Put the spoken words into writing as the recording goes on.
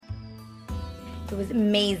It was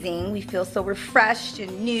amazing. We feel so refreshed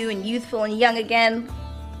and new and youthful and young again.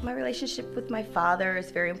 My relationship with my father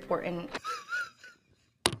is very important.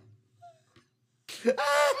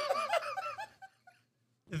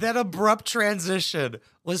 That abrupt transition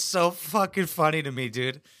was so fucking funny to me,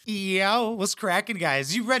 dude. Yo, what's cracking,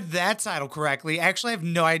 guys? You read that title correctly. Actually, I have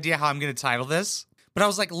no idea how I'm going to title this, but I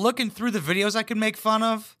was like looking through the videos I could make fun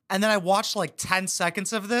of, and then I watched like 10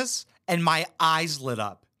 seconds of this, and my eyes lit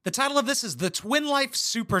up. The title of this is The Twin Life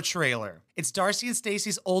Super Trailer. It's Darcy and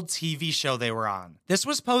Stacey's old TV show they were on. This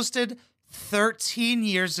was posted 13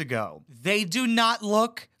 years ago. They do not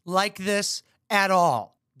look like this at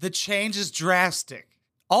all. The change is drastic.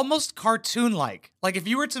 Almost cartoon-like. Like if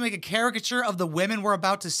you were to make a caricature of the women we're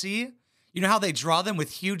about to see, you know how they draw them with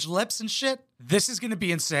huge lips and shit? This is gonna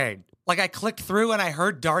be insane. Like I clicked through and I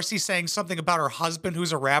heard Darcy saying something about her husband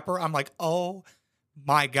who's a rapper. I'm like, oh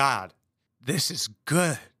my God, this is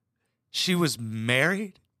good. She was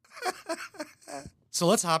married? So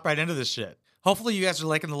let's hop right into this shit. Hopefully you guys are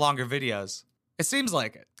liking the longer videos. It seems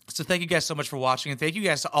like it. So thank you guys so much for watching, and thank you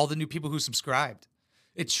guys to all the new people who subscribed.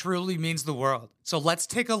 It truly means the world. So let's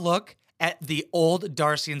take a look at the old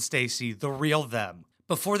Darcy and Stacey, the real them,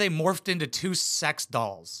 before they morphed into two sex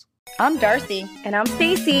dolls. I'm Darcy. And I'm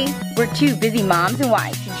Stacey. We're two busy moms and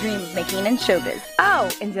wives who dream of making it in showbiz.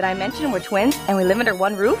 Oh, and did I mention we're twins and we live under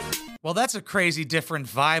one roof? Well, that's a crazy different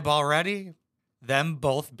vibe already. Them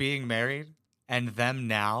both being married, and them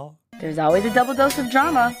now. There's always a double dose of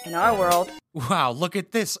drama in our world. Wow, look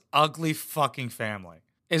at this ugly fucking family.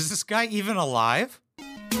 Is this guy even alive?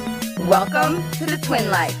 Welcome to the twin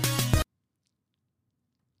life.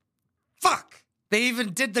 Fuck! They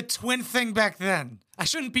even did the twin thing back then. I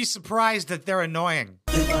shouldn't be surprised that they're annoying.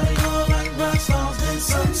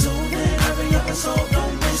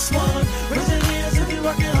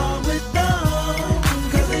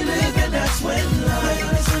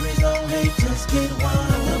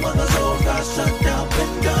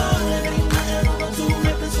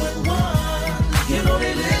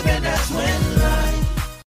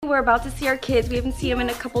 We're about to see our kids. We haven't seen them in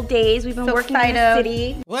a couple days. We've been working in the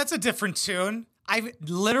city. Well, that's a different tune. I've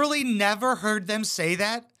literally never heard them say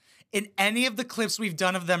that in any of the clips we've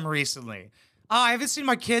done of them recently. Oh, I haven't seen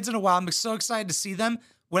my kids in a while. I'm so excited to see them.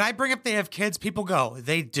 When I bring up they have kids, people go,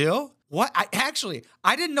 they do? What?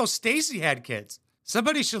 I didn't know Stacey had kids.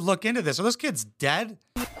 Somebody should look into this. Are those kids dead?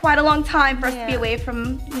 Quite a long time for us to be away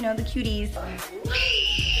from, the cuties.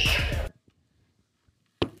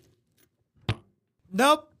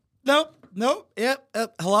 Nope. Yep.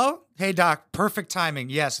 Hello? Hey, doc. Perfect timing.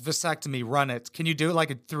 Yes, vasectomy. Run it. Can you do it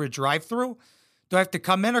like through a drive-through? Do I have to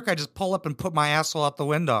come in, or can I just pull up and put my asshole out the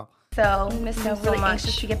window? So, miss them so much.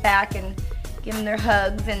 Anxious to get back and give them their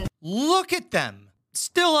hugs and... Look at them.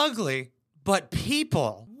 Still ugly, but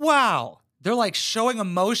people. Wow. They're like showing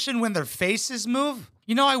emotion when their faces move.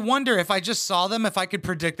 You know, I wonder if I just saw them, if I could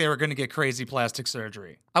predict they were going to get crazy plastic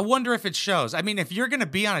surgery. I wonder if it shows. I mean, if you're going to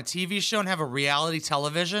be on a TV show and have a reality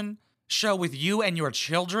television show with you and your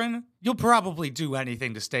children, you'll probably do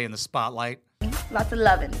anything to stay in the spotlight. Lots of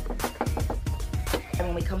loving. And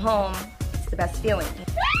when we come home, it's the best feeling.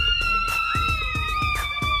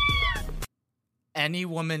 Any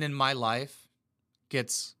woman in my life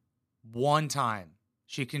gets one time.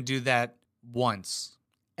 She can do that once.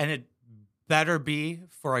 And it better be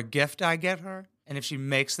for a gift I get her. And if she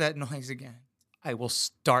makes that noise again, I will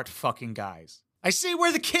start fucking guys. I see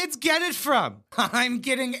where the kids get it from. I'm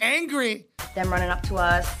getting angry. Them running up to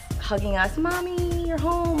us, hugging us. Mommy, you're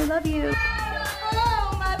home. We love you.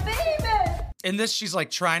 Oh, my baby. In this, she's like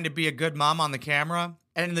trying to be a good mom on the camera.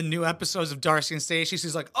 And in the new episodes of Darcy and Stacey,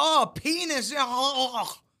 she's like, oh, penis.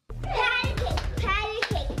 Oh. Patty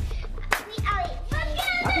cake.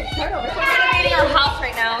 Okay, start over. We're renovating our house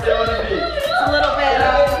right now. It's a little bit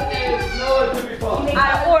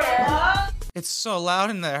out of order. It's so loud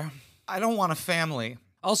in there. I don't want a family.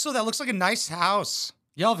 Also, that looks like a nice house.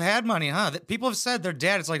 Y'all have had money, huh? People have said their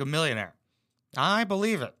dad is like a millionaire. I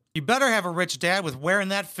believe it. You better have a rich dad with wearing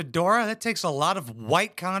that fedora. That takes a lot of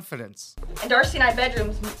white confidence. And Darcy and I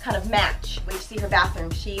bedrooms kind of match. When you see her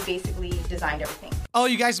bathroom, she basically designed everything. Oh,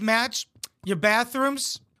 you guys match? Your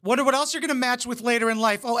bathrooms? Wonder what else you're gonna match with later in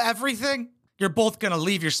life. Oh, everything? You're both gonna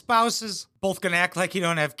leave your spouses, both gonna act like you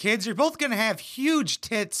don't have kids. You're both gonna have huge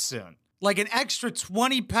tits soon. Like an extra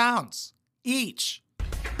 20 pounds each.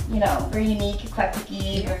 You know, very unique,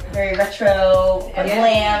 eclectic-y, very retro, but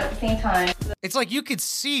glam at the same time. It's like you could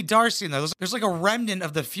see Darcy in there. There's like a remnant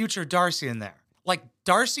of the future Darcy in there. Like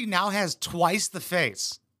Darcy now has twice the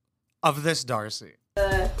face of this Darcy.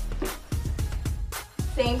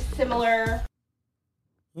 Same, similar.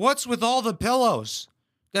 What's with all the pillows?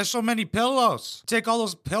 There's so many pillows. Take all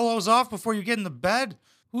those pillows off before you get in the bed.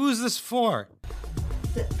 Who is this for?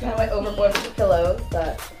 Kind of went overboard with the pillows,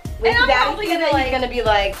 but And I'm that probably gonna gonna he's gonna be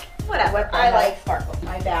like, Whatever. I like sparkles.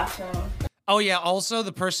 My bathroom. Oh yeah, also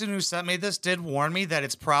the person who sent me this did warn me that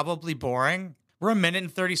it's probably boring. We're a minute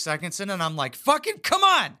and 30 seconds in and I'm like, fucking come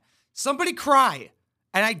on! Somebody cry.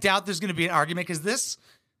 And I doubt there's gonna be an argument because this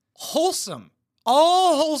wholesome.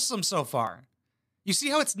 All wholesome so far. You see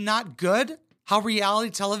how it's not good? How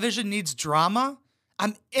reality television needs drama?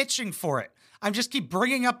 I'm itching for it. I just keep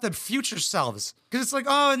bringing up the future selves. Because it's like,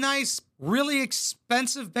 oh, nice, really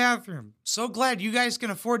expensive bathroom. So glad you guys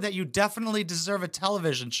can afford that. You definitely deserve a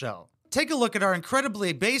television show. Take a look at our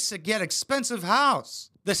incredibly basic yet expensive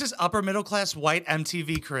house. This is upper middle class white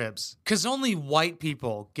MTV cribs. Because only white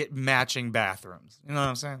people get matching bathrooms. You know what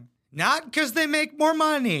I'm saying? Not because they make more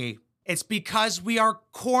money. It's because we are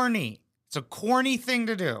corny. It's a corny thing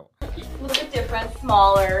to do. A little bit different,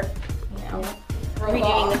 smaller. You know,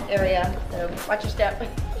 redoing this area. So watch your step. This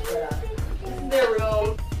is their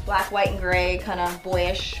room. Black, white, and gray, kind of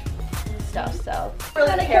boyish stuff. So really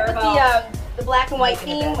kind of kept with the black and white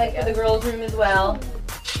theme. Went for the girls' room as well.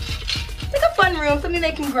 It's like a fun room, something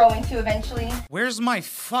they can grow into eventually. Where's my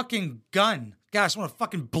fucking gun? God, I just want to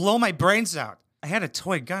fucking blow my brains out. I had a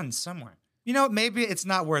toy gun somewhere. You know, maybe it's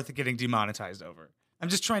not worth it getting demonetized over. I'm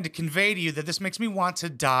just trying to convey to you that this makes me want to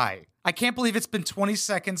die. I can't believe it's been 20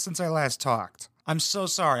 seconds since I last talked. I'm so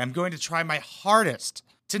sorry. I'm going to try my hardest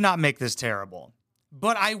to not make this terrible.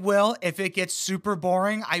 But I will, if it gets super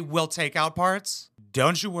boring, I will take out parts.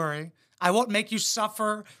 Don't you worry. I won't make you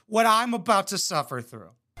suffer what I'm about to suffer through.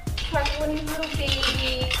 Winnie's little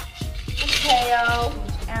baby, Mateo,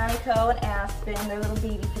 Aniko, and Aspen, their little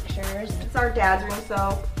baby pictures. It's our dad's room,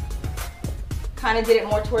 so kind of did it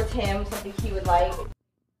more towards him, something he would like.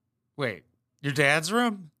 Wait, your dad's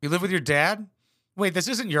room? You live with your dad? Wait, this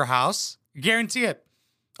isn't your house. Guarantee it.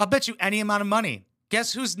 I'll bet you any amount of money.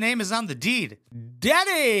 Guess whose name is on the deed?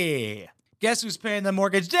 Daddy! Guess who's paying the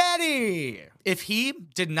mortgage? Daddy! If he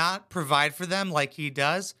did not provide for them like he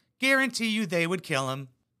does, guarantee you they would kill him.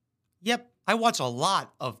 Yep, I watch a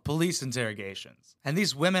lot of police interrogations, and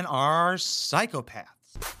these women are psychopaths.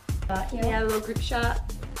 Yeah, a little group shot.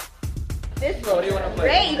 This looks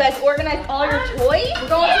great. You guys organized all your toys? We're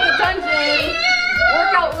going to the dungeon.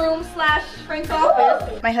 Workout room / Frank's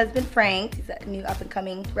office. My husband Frank, he's a new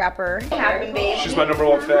up-and-coming rapper. Happen, babe. She's my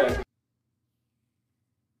 #1 fan.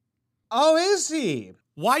 Oh, is he?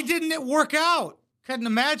 Why didn't it work out? Couldn't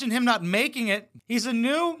imagine him not making it. He's a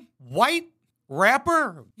new white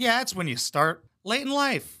rapper. Yeah, that's when you start. Late in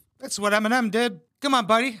life. That's what Eminem did. Come on,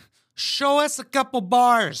 buddy. Show us a couple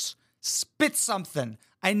bars. Spit something.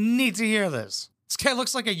 I need to hear this. This guy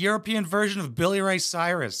looks like a European version of Billy Ray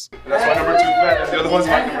Cyrus. And that's my #2 fan, and the other one's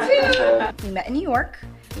my fan. We met in New York,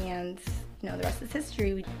 and the rest is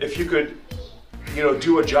history. If you could,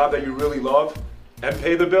 do a job that you really love and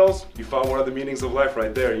pay the bills, you found one of the meanings of life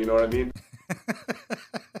right there, you know what I mean?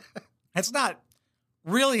 That's not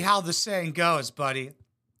really how the saying goes, buddy.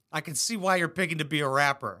 I can see why you're picking to be a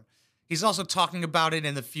rapper. He's also talking about it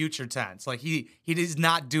in the future tense. Like he is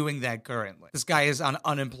not doing that currently. This guy is on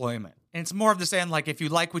unemployment. And it's more of the saying, like, if you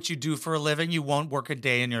like what you do for a living, you won't work a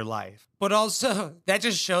day in your life. But also, that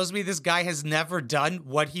just shows me this guy has never done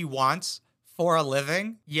what he wants for a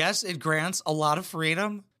living. Yes, it grants a lot of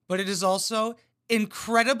freedom, but it is also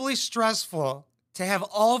incredibly stressful to have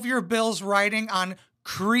all of your bills riding on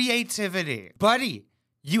creativity. Buddy,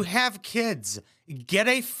 you have kids. Get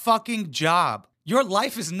a fucking job. Your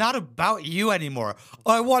life is not about you anymore.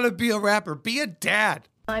 I want to be a rapper. Be a dad.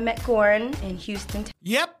 I met Goran in Houston,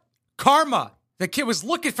 Yep. Karma. The kid was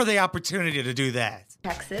looking for the opportunity to do that.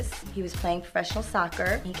 Texas. He was playing professional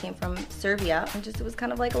soccer. He came from Serbia, and it was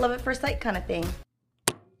kind of like a love at first sight kind of thing.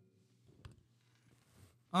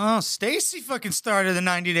 Oh, Stacy fucking started the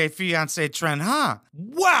 90-day fiance trend, huh?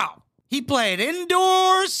 Wow. He played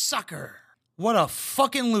indoor soccer. What a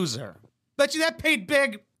fucking loser. Bet you that paid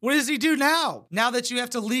big. What does he do now? Now that you have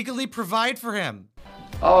to legally provide for him?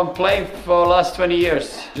 Oh, I'm playing for the last 20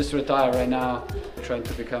 years. Just retired right now. Trying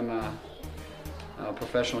to become a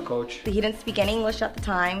professional coach. He didn't speak any English at the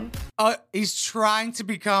time. He's trying to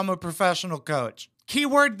become a professional coach.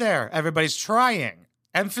 Keyword there. Everybody's trying.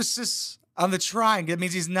 Emphasis on the trying. That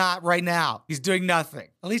means he's not right now. He's doing nothing.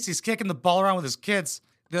 At least he's kicking the ball around with his kids.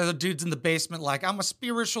 The other dude's in the basement like, I'm a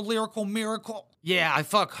spiritual, lyrical miracle. Yeah, I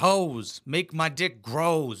fuck hoes. Make my dick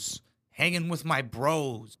grows. Hanging with my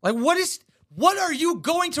bros. Like, what are you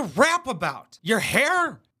going to rap about? Your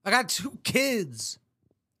hair? I got 2 kids.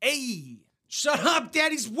 Hey, shut up,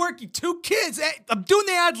 daddy's working. 2 kids. Hey, I'm doing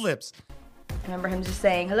the ad-libs. I remember him just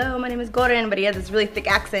saying, hello, my name is Gordon, but he had this really thick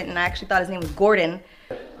accent, and I actually thought his name was Gordon.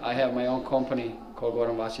 I have my own company called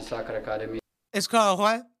Gordon Vashi Soccer Academy. It's called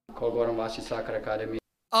what? Called Gordon Vashi Soccer Academy.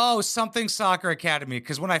 Oh, something Soccer Academy.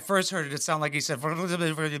 Because when I first heard it, it sounded like he said, for me.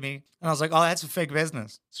 And I was like, oh, that's a fake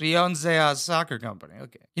business. So he owns a soccer company.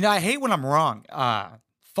 Okay. You know, I hate when I'm wrong.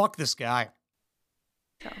 Fuck this guy.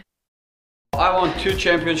 I won 2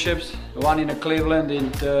 championships. One in Cleveland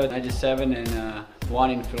in 97 and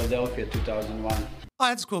one in Philadelphia 2001. Oh,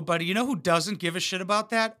 that's cool, buddy. You know who doesn't give a shit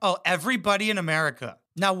about that? Oh, everybody in America.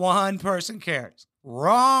 Not one person cares.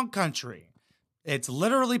 Wrong country. It's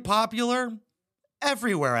literally popular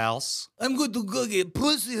everywhere else. I'm going to go get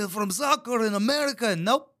pussy from soccer in America.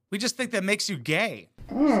 Nope. We just think that makes you gay.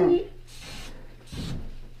 What?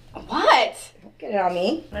 Get it on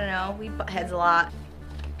me. I don't know. We butt heads a lot.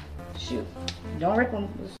 Shoot. Don't rip them.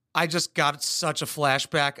 I just got such a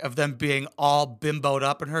flashback of them being all bimboed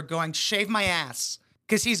up and her going, shave my ass.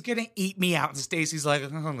 Because he's going to eat me out. And Stacy's like,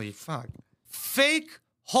 holy fuck. Fake,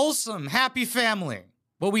 wholesome, happy family.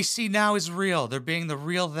 What we see now is real. They're being the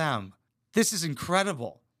real them. This is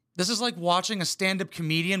incredible. This is like watching a stand-up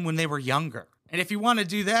comedian when they were younger. And if you want to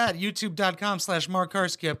do that, youtube.com/Mark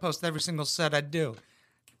Karski. I post every single set I do.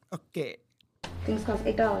 Okay. Things cost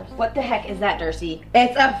 $8. What the heck is that, Darcy?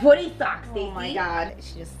 It's a footy sock, Stacey. Oh my god.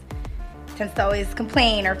 She just tends to always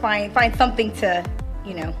complain or find something to,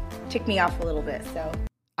 you know, tick me off a little bit, so.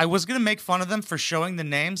 I was going to make fun of them for showing the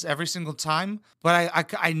names every single time, but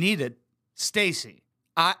I needed Stacy.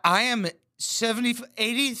 I am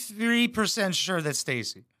 83% sure that's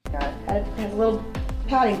Stacy. God, has a little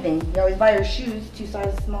padding thing. You always buy your shoes 2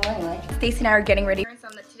 sizes small anyway. Stacy and I are getting ready.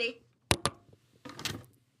 Today.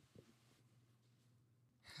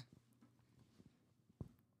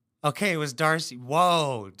 Okay, it was Darcy.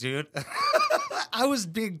 Whoa, dude. I was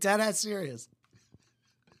being dead ass serious.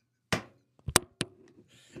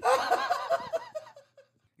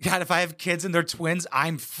 God, if I have kids and they're twins,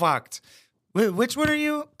 I'm fucked. Wait, which one are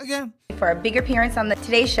you again? For a big appearance on the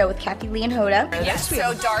Today Show with Kathy Lee and Hoda. Yes,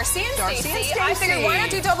 so Darcy and Stacey. I figured why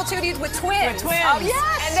not do double duty with twins? Oh,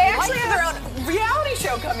 yes. And they actually have their own reality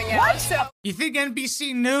show coming out. So. You think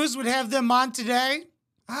NBC News would have them on today?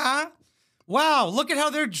 Huh? Wow, look at how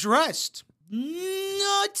they're dressed.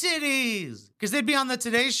 No titties. Because they'd be on the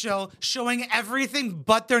Today Show showing everything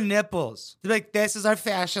but their nipples. They'd be like, this is our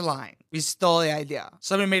fashion line. We stole the idea.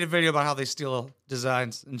 Somebody made a video about how they steal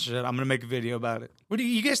designs and shit. I'm going to make a video about it. What do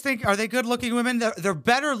you guys think? Are they good looking women? They're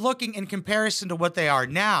better looking in comparison to what they are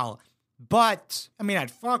now. But, I mean,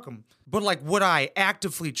 I'd fuck them. But like, would I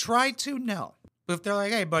actively try to? No. But if they're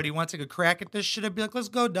like, hey, buddy, you want to take a crack at this shit? I'd be like, let's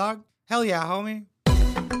go, dog. Hell yeah, homie.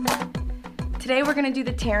 Today we're gonna do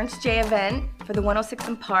the Terrence J event for the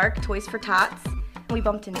 106 & Park Toys for Tots. We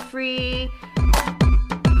bumped into Free.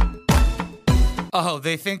 Oh,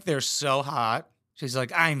 they think they're so hot. She's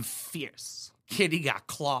like, I'm fierce. Kitty got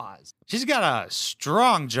claws. She's got a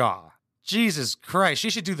strong jaw. Jesus Christ,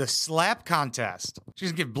 she should do the slap contest. She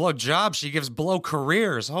doesn't give blow jobs, she gives blow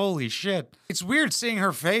careers. Holy shit. It's weird seeing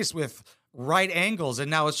her face with right angles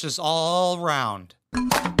and now it's just all round.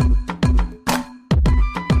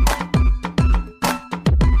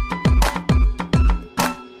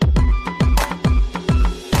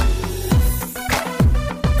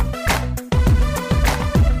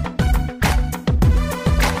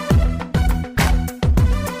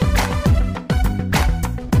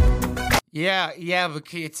 Yeah, but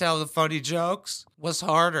can you tell the funny jokes? What's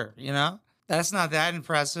harder, you know? That's not that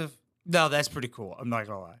impressive. No, that's pretty cool. I'm not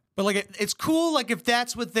gonna lie. But like, it's cool, like if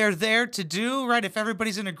that's what they're there to do, right? If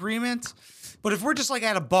everybody's in agreement. But if we're just like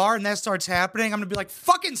at a bar and that starts happening, I'm gonna be like,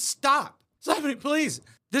 fucking stop. Somebody, please.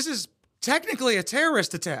 This is technically a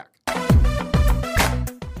terrorist attack.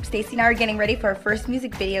 Stacy and I are getting ready for our first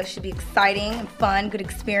music video. It should be exciting and fun, good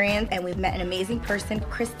experience. And we've met an amazing person,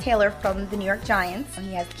 Chris Taylor from the New York Giants.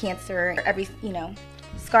 He has cancer. Every,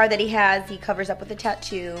 scar that he has, he covers up with a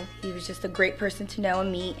tattoo. He was just a great person to know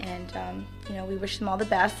and meet. And, we wish him all the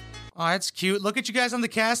best. Oh, that's cute. Look at you guys on the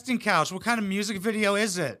casting couch. What kind of music video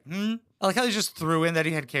is it? I like how they just threw in that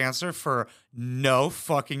he had cancer for no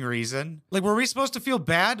fucking reason. Like, were we supposed to feel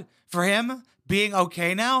bad for him being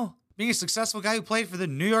okay now? Being a successful guy who played for the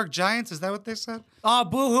New York Giants? Is that what they said? Oh,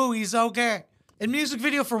 boo-hoo, he's okay. And music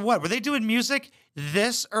video for what? Were they doing music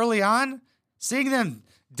this early on? Seeing them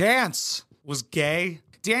dance was gay.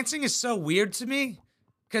 Dancing is so weird to me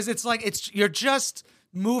because it's like you're just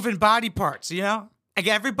moving body parts, you know? Like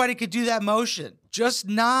everybody could do that motion, just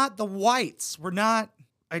not the whites.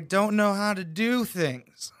 I don't know how to do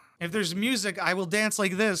things. If there's music, I will dance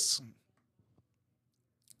like this.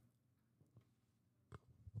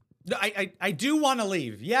 I do want to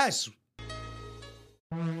leave, yes.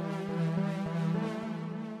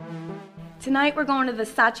 Tonight we're going to the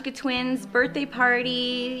Sachika twins' birthday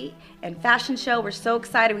party and fashion show. We're so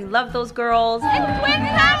excited. We love those girls. And twins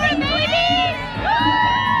have babies!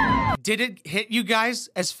 Did it hit you guys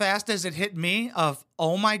as fast as it hit me of,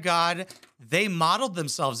 oh my God, they modeled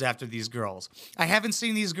themselves after these girls. I haven't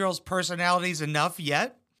seen these girls' personalities enough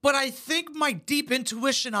yet, but I think my deep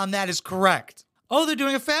intuition on that is correct. Oh, they're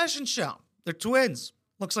doing a fashion show. They're twins.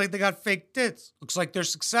 Looks like they got fake tits. Looks like they're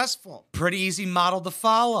successful. Pretty easy model to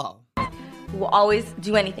follow. We'll always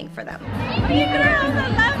do anything for them. You girls are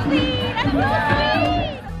lovely. That's so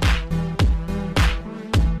sweet.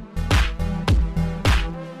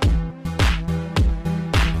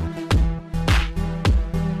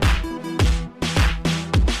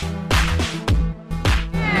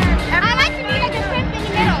 I like to be like a shrimp in the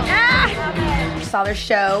middle. Saw their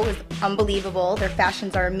show. It was unbelievable. Their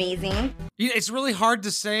fashions are amazing. It's really hard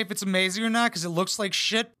to say if it's amazing or not because it looks like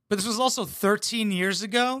shit, but this was also 13 years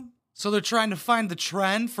ago. So they're trying to find the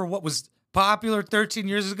trend for what was popular 13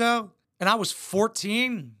 years ago. And I was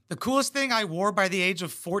 14. The coolest thing I wore by the age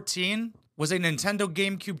of 14 was a Nintendo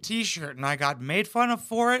GameCube t-shirt, and I got made fun of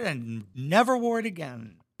for it and never wore it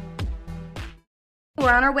again. We're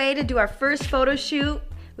on our way to do our first photo shoot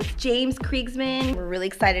with James Kriegsman. We're really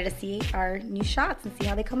excited to see our new shots and see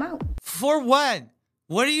how they come out. For what?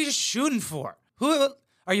 What are you shooting for? Who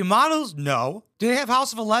are you, models? No. Do they have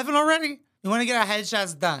House of 11 already? We want to get our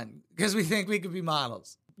headshots done because we think we could be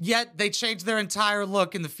models. Yet they changed their entire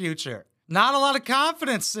look in the future. Not a lot of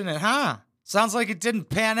confidence in it, huh? Sounds like it didn't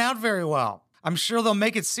pan out very well. I'm sure they'll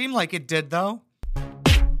make it seem like it did, though.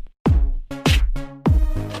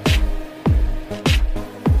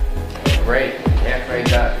 Great, halfway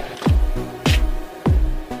done.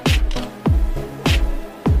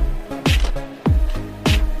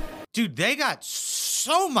 Dude, they got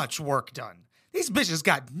so much work done. These bitches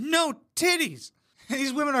got no titties.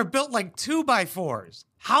 These women are built like 2x4s.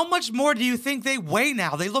 How much more do you think they weigh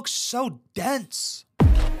now? They look so dense.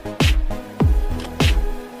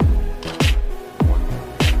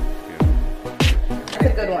 That's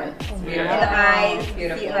a good one. In the eyes.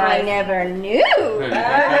 Beautiful. I never knew.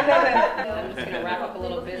 I'm just gonna wrap up a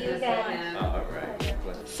little business with him.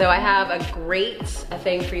 So I have a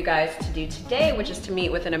thing for you guys to do today, which is to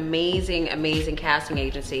meet with an amazing, amazing casting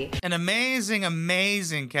agency. An amazing,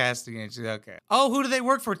 amazing casting agency. Okay. Oh, who do they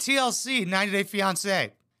work for? TLC, 90 Day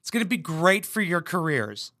Fiancé. It's gonna be great for your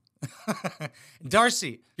careers.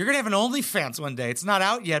 Darcy, you're gonna have an OnlyFans one day. It's not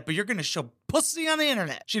out yet, but you're gonna show pussy on the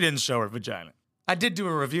internet. She didn't show her vagina. I did do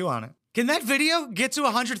a review on it. Can that video get to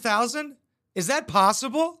 100,000? Is that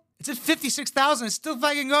possible? It's at 56,000. It's still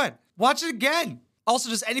fucking good. Watch it again. Also,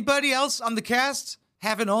 does anybody else on the cast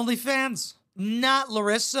have an OnlyFans? Not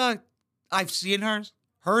Larissa. I've seen hers.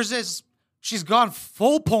 Hers is, she's gone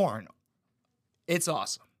full porn. It's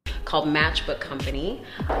awesome. Called Matchbook Company.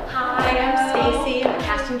 Hi, I'm Stacy. I'm the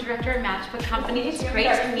casting director at Matchbook Company. It's great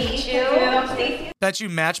to meet you. I'm Stacy. Bet you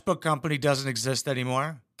Matchbook Company doesn't exist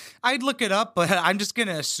anymore. I'd look it up, but I'm just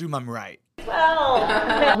gonna assume I'm right.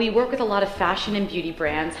 Well, we work with a lot of fashion and beauty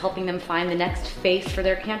brands, helping them find the next face for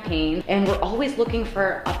their campaign. And we're always looking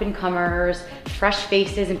for up-and-comers, fresh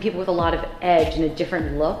faces, and people with a lot of edge and a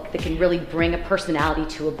different look that can really bring a personality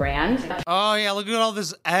to a brand. Oh yeah, look at all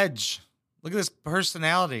this edge. Look at this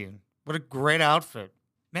personality. What a great outfit.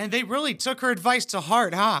 Man, they really took her advice to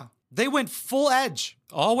heart, huh? They went full edge,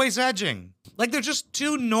 always edging. Like they're just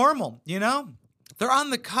too normal, you know? They're on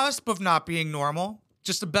the cusp of not being normal.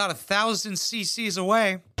 Just about 1,000 cc's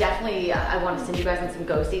away. Definitely, I want to send you guys on some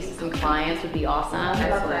go-sees to some clients. Would be awesome. I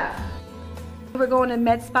love that. We're going to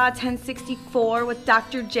Med Spa 1064 with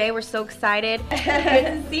Dr. J. We're so excited. Good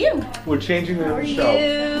to see you. We're changing the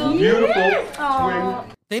show. Beautiful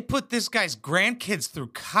twin. They put this guy's grandkids through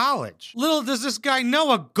college. Little does this guy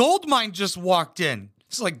know a gold mine just walked in.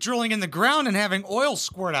 It's like drilling in the ground and having oil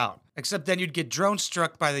squirt out. Except then you'd get drone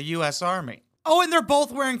struck by the US Army. Oh, and they're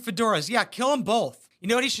both wearing fedoras. Yeah, kill them both. You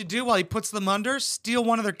know what he should do while he puts them under? Steal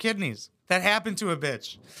one of their kidneys. That happened to a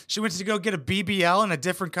bitch. She went to go get a BBL in a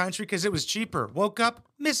different country because it was cheaper. Woke up,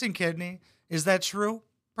 missing kidney. Is that true?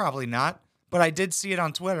 Probably not. But I did see it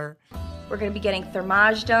on Twitter. We're gonna be getting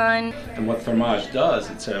thermage done. And what thermage does,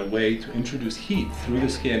 it's a way to introduce heat through the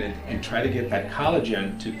skin and try to get that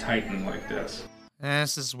collagen to tighten like this.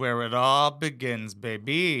 This is where it all begins,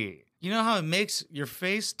 baby. You know how it makes your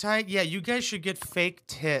face tight? Yeah, you guys should get fake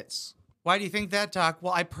tits. Why do you think that, Doc?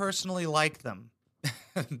 Well, I personally like them.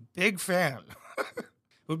 Big fan. It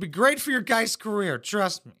would be great for your guy's career,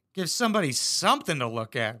 trust me. Give somebody something to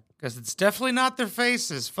look at. Because it's definitely not their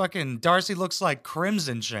faces. Fucking Darcy looks like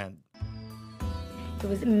Crimson Chin. It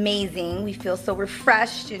was amazing. We feel so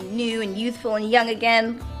refreshed and new and youthful and young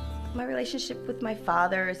again. My relationship with my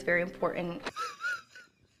father is very important.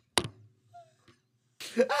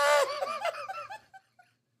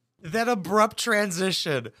 That abrupt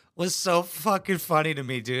transition was so fucking funny to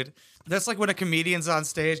me, dude. That's like when a comedian's on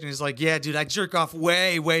stage and he's like, yeah, dude, I jerk off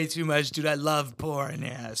way, way too much, dude. I love porn,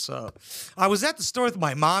 yeah. So I was at the store with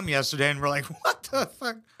my mom yesterday and we're like, what the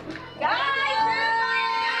fuck?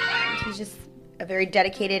 He's just a very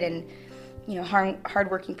dedicated and, you know,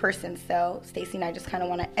 hardworking person. So Stacy and I just kind of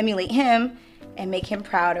want to emulate him and make him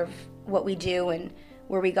proud of what we do and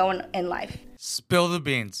where we go in life. Spill the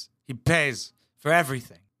beans. He pays for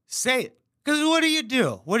everything. Say it. Because what do you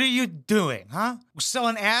do? What are you doing, huh? We're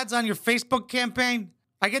selling ads on your Facebook campaign?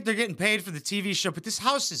 I get they're getting paid for the TV show, but this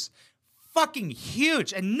house is fucking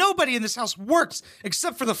huge, and nobody in this house works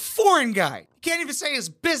except for the foreign guy. He can't even say his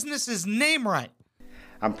business's name right.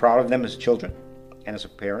 I'm proud of them as children and as a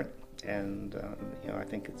parent, and I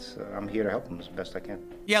think I'm here to help them as best I can.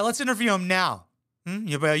 Yeah, let's interview him now.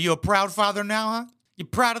 You a proud father now, huh? You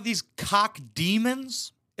proud of these cock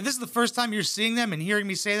demons? If this is the first time you're seeing them and hearing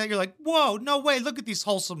me say that, you're like, whoa, no way, look at these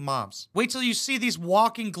wholesome moms. Wait till you see these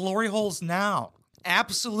walking glory holes now.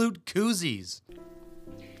 Absolute koozies.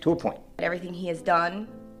 To a point. Everything he has done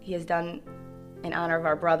in honor of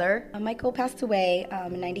our brother. Michael passed away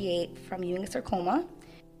in '98 from Ewing sarcoma.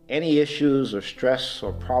 Any issues or stress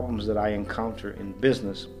or problems that I encounter in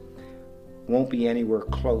business won't be anywhere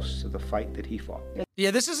close to the fight that he fought. Yeah,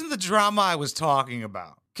 this isn't the drama I was talking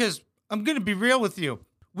about. Because I'm going to be real with you.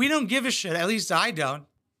 We don't give a shit. At least I don't.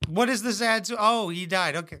 What is this ad to? Oh, he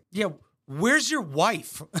died. Okay. Yeah, where's your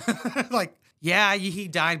wife? Like, yeah, he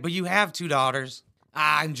died, but you have 2 daughters.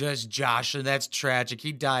 I'm just joshing. That's tragic.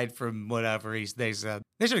 He died from whatever they said.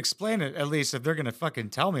 They should explain it, at least, if they're going to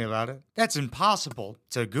fucking tell me about it. That's impossible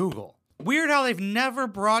to Google. Weird how they've never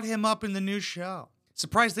brought him up in the new show.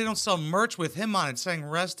 Surprised they don't sell merch with him on it saying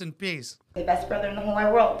rest in peace. The best brother in the whole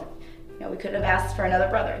wide world. You know, we couldn't have asked for another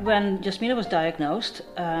brother. When Jasmina was diagnosed,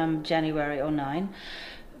 January 2009,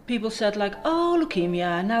 people said like, oh,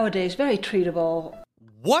 leukemia, nowadays very treatable.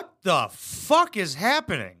 What the fuck is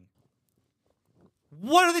happening?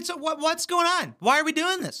 What are they? What's going on? Why are we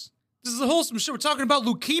doing this? This is a wholesome shit. We're talking about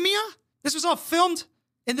leukemia? This was all filmed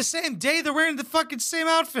in the same day. They're wearing the fucking same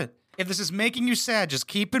outfit. If this is making you sad, just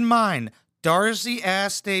keep in mind, Darcy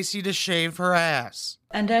asked Stacy to shave her ass.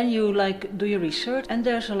 And then you do your research, and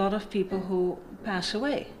there's a lot of people who pass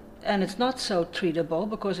away. And it's not so treatable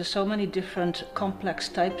because there's so many different complex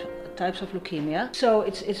types of leukemia. So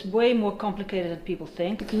it's way more complicated than people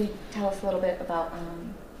think. Can you tell us a little bit about,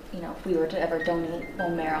 if we were to ever donate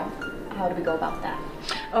bone marrow, how do we go about that?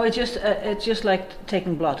 Oh, it's just like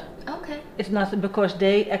taking blood. Okay. It's not because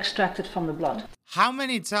they extract it from the blood. How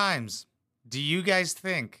many times do you guys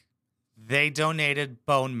think they donated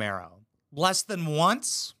bone marrow? Less than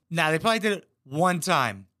once? Nah, they probably did it 1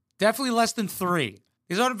 time. Definitely less than 3.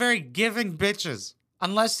 These aren't very giving bitches.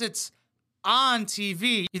 Unless it's on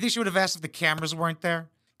TV. You think she would have asked if the cameras weren't there?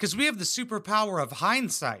 Because we have the superpower of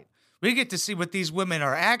hindsight. We get to see what these women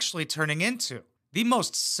are actually turning into. The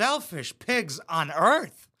most selfish pigs on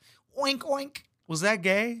earth. Oink, oink. Was that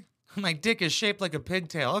gay? My dick is shaped like a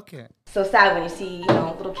pigtail. Okay. So sad when you see,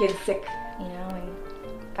 little kids sick, and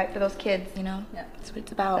fight for those kids, Yeah, that's what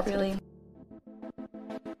it's about, really.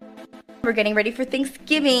 We're getting ready for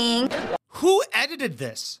Thanksgiving. Who edited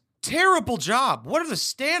this? Terrible job. What are the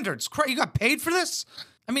standards? You got paid for this?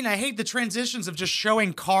 I mean, I hate the transitions of just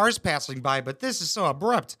showing cars passing by, but this is so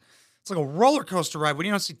abrupt. It's like a roller coaster ride when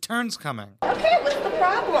you don't see turns coming. Okay, what's the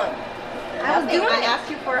problem? I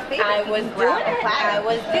asked you for a favor. I was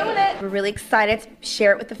doing it. We're really excited to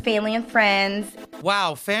share it with the family and friends.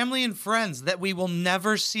 Wow, family and friends that we will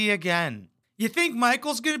never see again. You think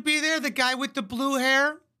Michael's gonna be there, the guy with the blue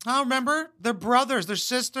hair? Huh, remember? They're brothers, they're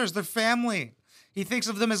sisters, they're family. He thinks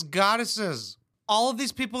of them as goddesses. All of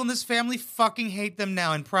these people in this family fucking hate them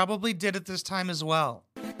now and probably did at this time as well.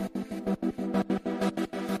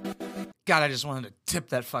 God, I just wanted to tip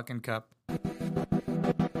that fucking cup.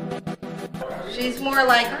 She's more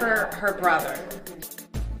like her brother.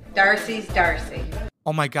 Darcy's Darcy.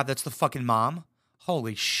 Oh my God, that's the fucking mom?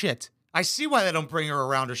 Holy shit. I see why they don't bring her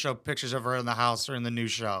around or show pictures of her in the house or in the new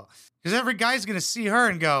show. Because every guy's gonna see her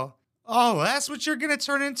and go, oh, that's what you're gonna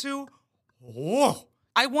turn into? Whoa.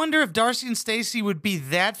 I wonder if Darcy and Stacy would be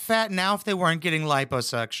that fat now if they weren't getting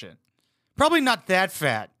liposuction. Probably not that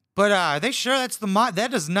fat. But are they sure that's the mom?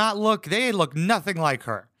 That does not look, they look nothing like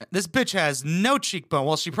her. This bitch has no cheekbone.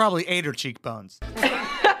 Well, she probably ate her cheekbones.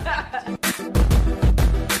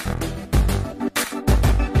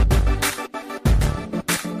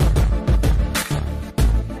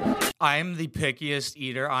 I'm the pickiest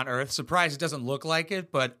eater on earth. Surprised it doesn't look like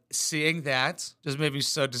it, but seeing that just made me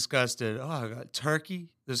so disgusted. Oh, I got turkey,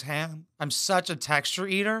 there's ham. I'm such a texture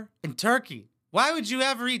eater. And turkey. Why would you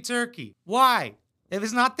ever eat turkey? Why? If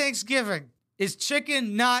it's not Thanksgiving, is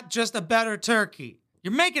chicken not just a better turkey?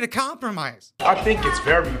 You're making a compromise. I think it's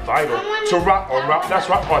very vital to rock on rock. That's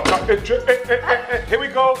right on top. Here we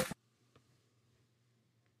go.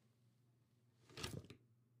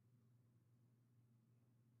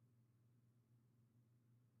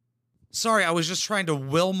 Sorry, I was just trying to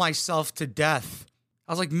will myself to death.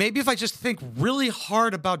 I was like, maybe if I just think really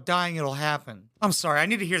hard about dying, it'll happen. I'm sorry, I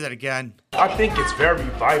need to hear that again. I think it's very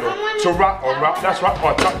vital to rock on rock. That's right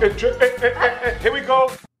on top. Here we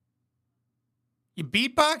go. You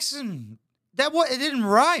beatboxing? It didn't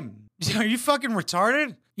rhyme. Are you fucking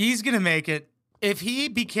retarded? He's gonna make it. If he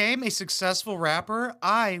became a successful rapper,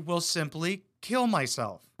 I will simply kill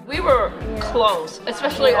myself. We were close,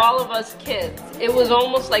 especially all of us kids. It was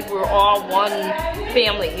almost like we were all one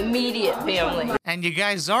family, immediate family. And you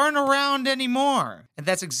guys aren't around anymore. And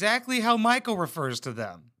that's exactly how Michael refers to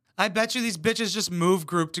them. I bet you these bitches just move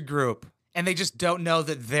group to group, and they just don't know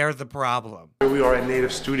that they're the problem. Here we are at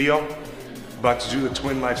Native Studio, about to do the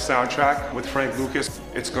Twin Life soundtrack with Frank Lucas.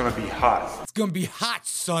 It's gonna be hot. It's gonna be hot,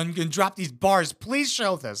 son. Gonna drop these bars. Please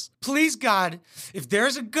show this. Please, God, if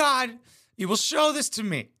there's a God, He will show this to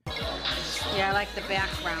me. Yeah, I like the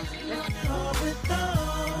background.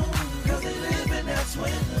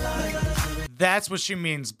 That's what she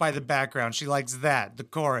means by the background. She likes that. The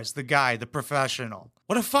chorus, the guy, the professional.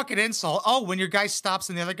 What a fucking insult. Oh, when your guy stops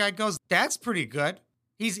and the other guy goes, that's pretty good.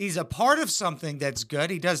 He's a part of something that's good.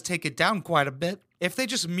 He does take it down quite a bit. If they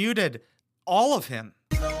just muted all of him.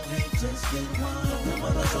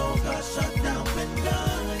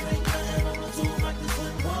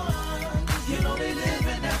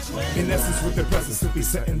 In essence, with their presence, simply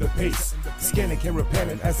setting the pace. Scanning camera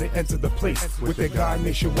panning as they enter the place. With their guy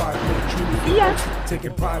nationwide, they truly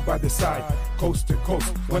taking pride by their side, coast to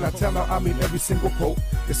coast. When I tell her, I mean every single quote.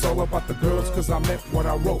 It's all about the girls, cause I meant what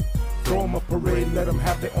I wrote. Throw them a parade, let them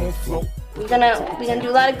have their own float. We're gonna do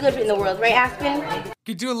a lot of good in the world, right, Aspen?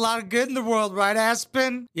 Could do a lot of good in the world, right,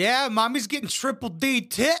 Aspen? Yeah, mommy's getting triple D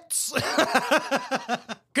tits.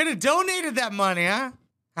 Could have donated that money, huh?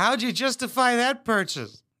 How'd you justify that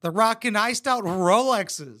purchase? The rockin' iced out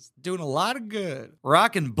Rolexes, doing a lot of good.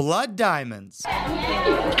 Rockin' blood diamonds.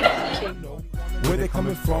 Where they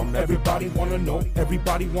coming from, everybody wanna know.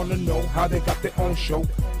 Everybody wanna know how they got their own show.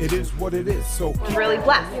 It is what it is, so we're really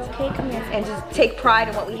blessed. Okay, come here. And just take pride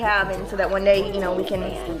in what we have, and so that one day, we can,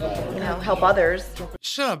 help others.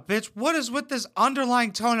 Shut up, bitch. What is with this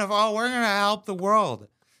underlying tone of, oh, we're gonna help the world?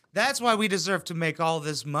 That's why we deserve to make all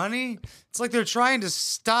this money. It's like they're trying to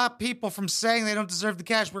stop people from saying they don't deserve the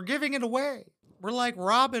cash. We're giving it away. We're like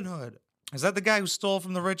Robin Hood. Is that the guy who stole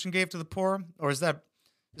from the rich and gave to the poor? Or is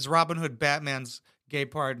Robin Hood Batman's gay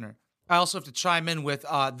partner? I also have to chime in with,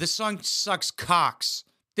 this song sucks cocks.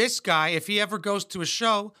 This guy, if he ever goes to a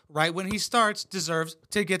show, right when he starts, deserves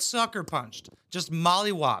to get sucker punched. Just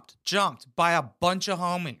mollywopped, jumped by a bunch of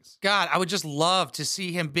homies. God, I would just love to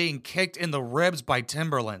see him being kicked in the ribs by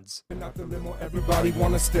Timberlands. Out the limo, everybody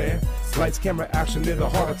wanna stare. Lights, camera, action near the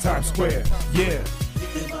heart of Times Square. Yeah.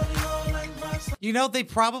 They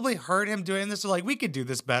probably heard him doing this. They're like, we could do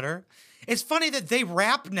this better. It's funny that they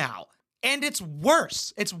rap now, and it's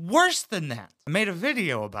worse. It's worse than that. I made a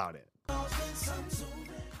video about it.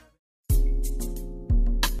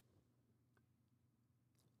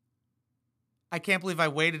 I can't believe I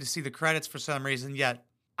waited to see the credits for some reason, yet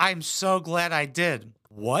I'm so glad I did.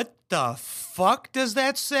 What the fuck does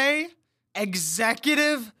that say?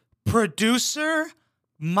 Executive producer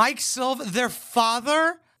Mike Silva, their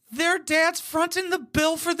father? Their dad's fronting the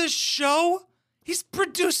bill for this show? He's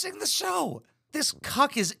producing the show. This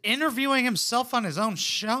cuck is interviewing himself on his own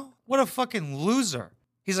show? What a fucking loser.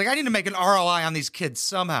 He's like, I need to make an ROI on these kids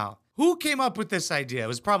somehow. Who came up with this idea? It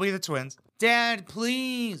was probably the twins. Dad,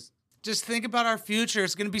 please. Just think about our future.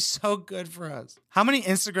 It's going to be so good for us. How many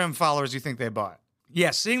Instagram followers do you think they bought? Yeah,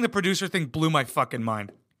 seeing the producer thing blew my fucking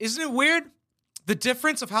mind. Isn't it weird? The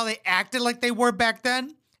difference of how they acted like they were back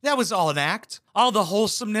then? That was all an act. All the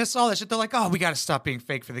wholesomeness, all that shit. They're like, oh, we got to stop being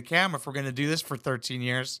fake for the camera if we're going to do this for 13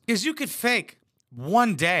 years. Because you could fake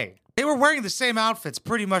one day. They were wearing the same outfits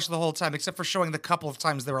pretty much the whole time, except for showing the couple of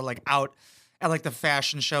times they were like out at like the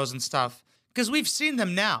fashion shows and stuff. Because we've seen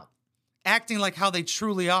them now, acting like how they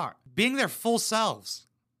truly are. Being their full selves.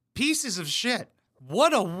 Pieces of shit.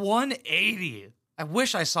 What a 180. I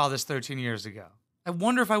wish I saw this 13 years ago. I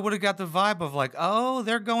wonder if I would have got the vibe of like, oh,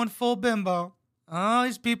 they're going full bimbo. Oh,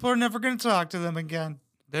 these people are never going to talk to them again.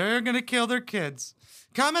 They're gonna kill their kids.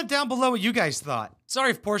 Comment down below what you guys thought.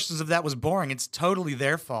 Sorry if portions of that was boring. It's totally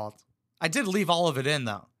their fault. I did leave all of it in,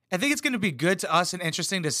 though. I think it's gonna be good to us and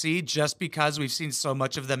interesting to see just because we've seen so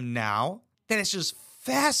much of them now that it's just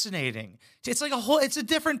fascinating. It's like it's a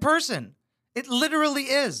different person. It literally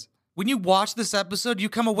is. When you watch this episode, you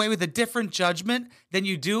come away with a different judgment than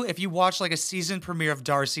you do if you watch like a season premiere of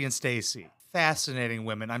Darcy and Stacey. Fascinating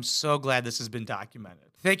women. I'm so glad this has been documented.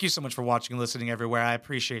 Thank you so much for watching and listening everywhere. I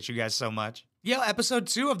appreciate you guys so much. Yo, episode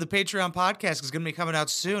 2 of the Patreon podcast is going to be coming out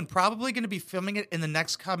soon. Probably going to be filming it in the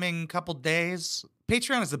next coming couple days.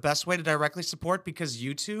 Patreon is the best way to directly support because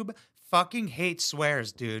YouTube fucking hates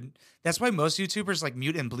swears, dude. That's why most YouTubers like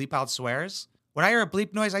mute and bleep out swears. When I hear a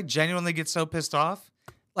bleep noise, I genuinely get so pissed off.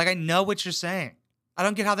 Like, I know what you're saying. I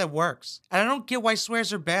don't get how that works. And I don't get why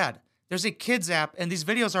swears are bad. There's a kids app, and these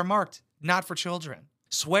videos are marked not for children.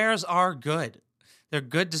 Swears are good. They're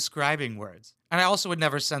good describing words. And I also would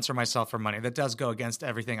never censor myself for money. That does go against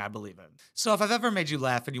everything I believe in. So if I've ever made you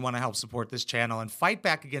laugh and you want to help support this channel and fight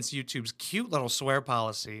back against YouTube's cute little swear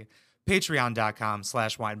policy,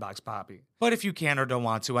 patreon.com/wineboxpoppy. But if you can or don't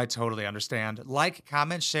want to, I totally understand. Like,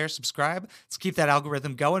 comment, share, subscribe. Let's keep that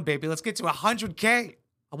algorithm going, baby. Let's get to 100K.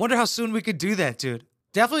 I wonder how soon we could do that, dude.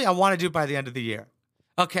 Definitely, I want to do it by the end of the year.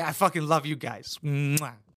 Okay, I fucking love you guys. Mwah.